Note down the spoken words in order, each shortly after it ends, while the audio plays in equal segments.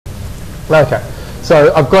Okay,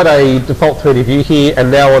 so I've got a default 3D view here,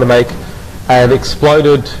 and now I want to make an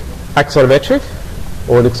exploded axonometric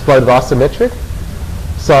or an exploded isometric.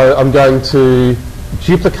 So I'm going to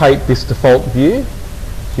duplicate this default view,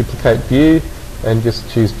 duplicate view, and just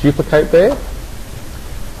choose duplicate there.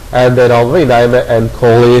 And then I'll rename it and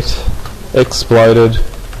call it exploded.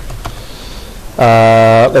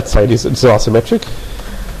 Let's say it's isometric.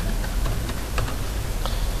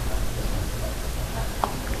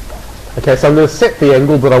 Okay, so I'm going to set the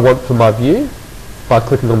angle that I want for my view by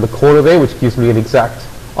clicking on the corner there, which gives me an exact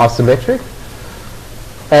isometric.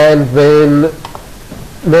 And then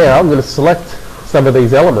now I'm going to select some of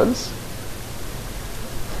these elements.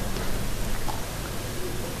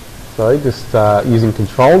 So just using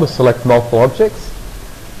control to select multiple objects.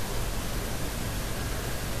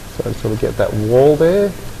 So I just want to get that wall there.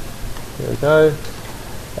 There we go.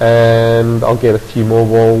 And I'll get a few more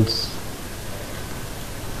walls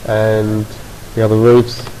and the other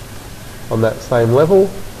roofs on that same level.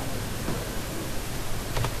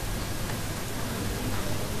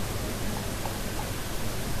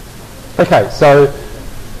 Okay, so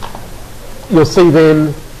you'll see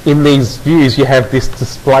then in these views you have this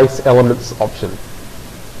displace elements option.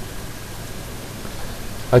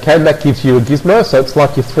 Okay, and that gives you a gizmo, so it's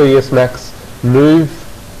like your 3ds Max move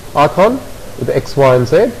icon with the X, Y and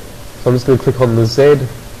Z. So I'm just going to click on the Z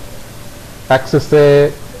axis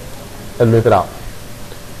there and move it up.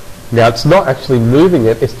 Now it's not actually moving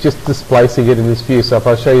it, it's just displacing it in this view. So if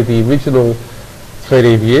I show you the original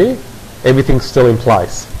 3D view, everything's still in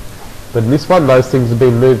place. But in this one, those things have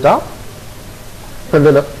been moved up. And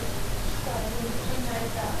then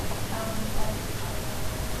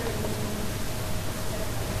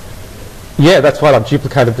yeah, that's right, I've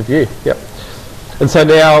duplicated the view. Yep. And so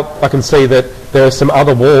now I can see that there are some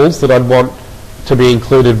other walls that I'd want to be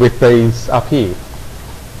included with these up here.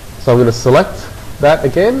 So I'm going to select that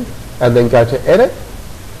again and then go to edit,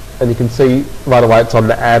 and you can see right away it's on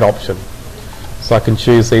the add option. So I can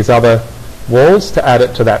choose these other walls to add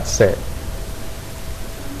it to that set.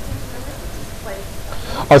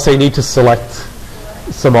 Oh, so you need to select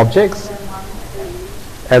some objects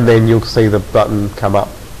and then you'll see the button come up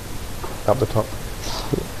the top.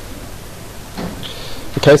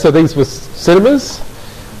 Okay, so these were cinemas,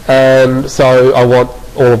 and so I want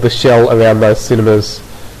all of the shell around those cinemas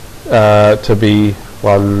to be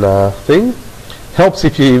one thing. Helps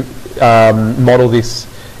if you model this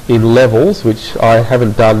in levels, which I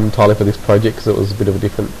haven't done entirely for this project because it was a bit of a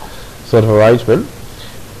different sort of arrangement,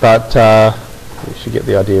 but you should get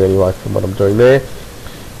the idea anyway from what I'm doing there.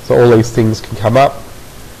 So all these things can come up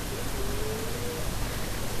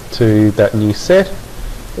to that new set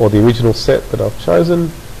or the original set that I've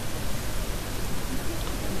chosen.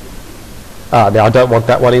 Now I don't want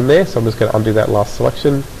that one in there, so I'm just going to undo that last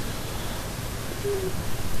selection.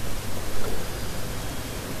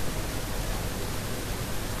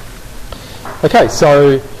 Okay,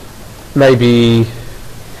 so maybe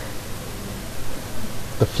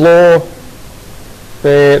the floor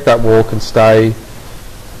there, that wall can stay,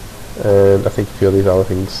 and I think a few of these other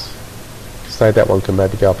things stay. That one can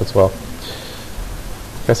maybe go up as well.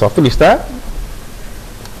 Okay, so I'll finish that,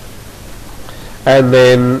 and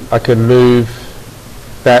then I can move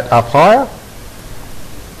that up higher,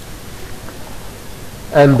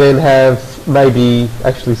 and then have maybe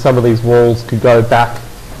actually some of these walls could go back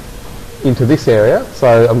into this area.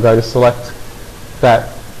 So I'm going to select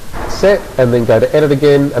that set and then go to edit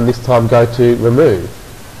again, and this time go to remove.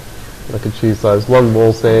 And I can choose those long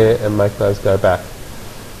walls there and make those go back.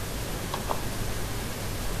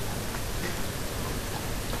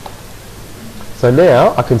 So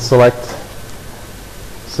now I can select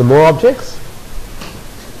some more objects.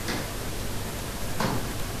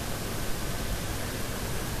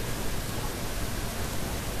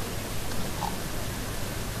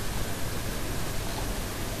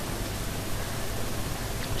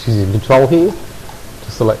 Using control here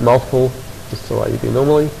to select multiple, just the way you do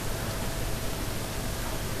normally.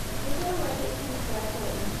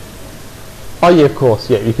 Oh yeah, of course,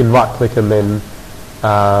 yeah, you can right click and then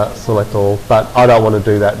select all, but I don't want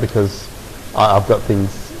to do that because I've got things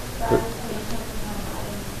that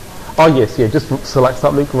oh yes, yeah, just select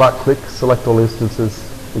something, right click, select all instances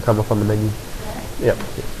and come up on the menu. Yep.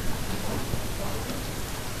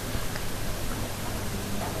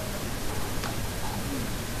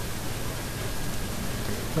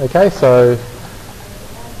 Okay, so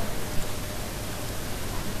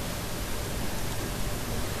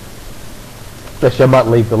actually I might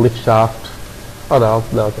leave the lift shaft. Oh no,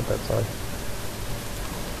 I'll get that, sorry.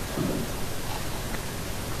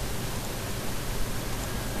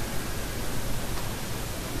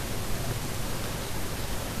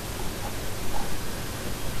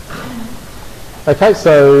 Okay,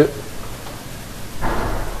 so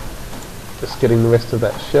just getting the rest of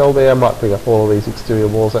that shell there. I might bring up all of these exterior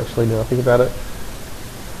walls actually now I think about it.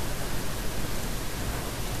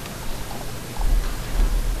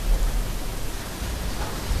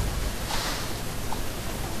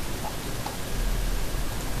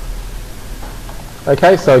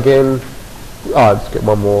 Okay, so again, just get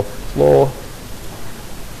one more floor,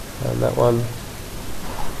 and that one.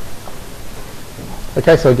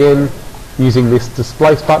 Okay, so again, using this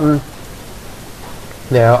displace button,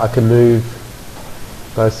 now I can move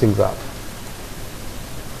those things up.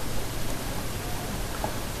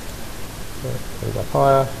 Move up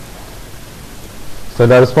higher. So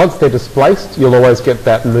notice once they're displaced, you'll always get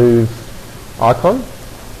that move icon.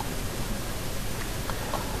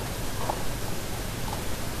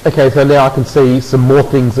 Okay, so now I can see some more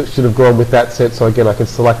things that should have gone with that set. So again, I can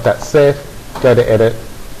select that set, go to edit,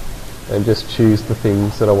 and just choose the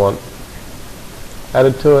things that I want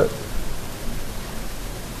added to it.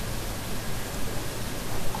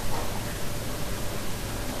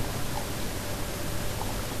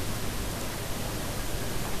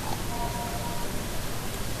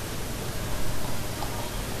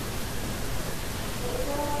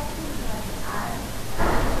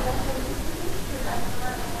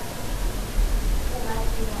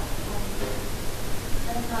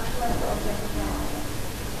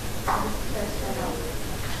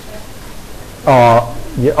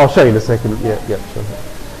 Yeah, I'll show you in a second. Yeah, sure.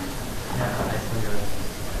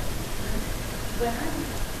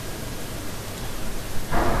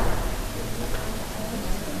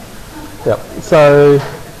 Yeah. So,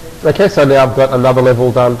 okay. So now I've got another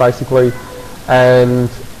level done basically, and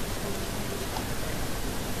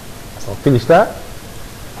so I'll finish that.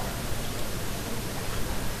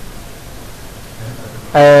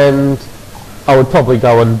 And I would probably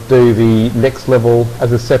go and do the next level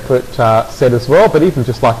as a separate set as well, but even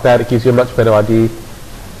just like that, it gives you a much better idea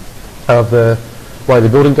of the way the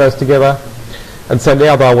building goes together. And so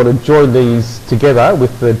now that I want to join these together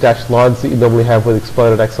with the dashed lines that you normally have with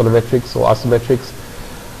exploded axonometrics or isometrics,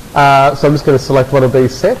 so I'm just going to select one of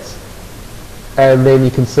these sets, and then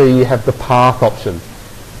you can see you have the path option.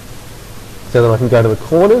 So then I can go to the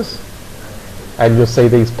corners, and you'll see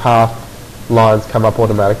these path lines come up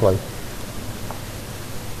automatically.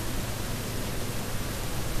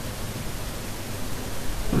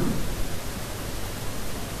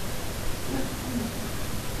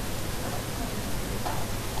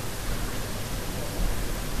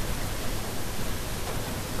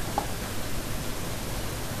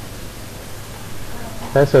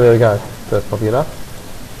 Okay, so there we go. That's probably enough.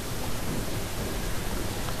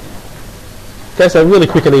 Okay, so a really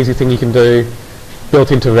quick and easy thing you can do,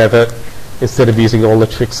 built into Revit, instead of using all the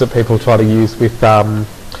tricks that people try to use with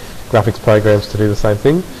graphics programs to do the same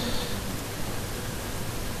thing.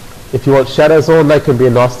 If you want shadows on, they can be a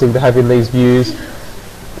nice thing to have in these views,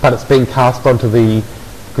 but it's being cast onto the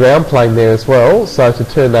ground plane there as well. So to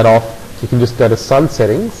turn that off, you can just go to Sun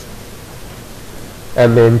Settings,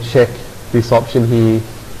 and then check this option here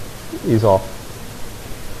is off.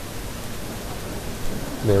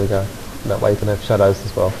 There we go. That way you can have shadows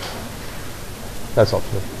as well. That's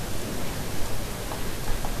optional.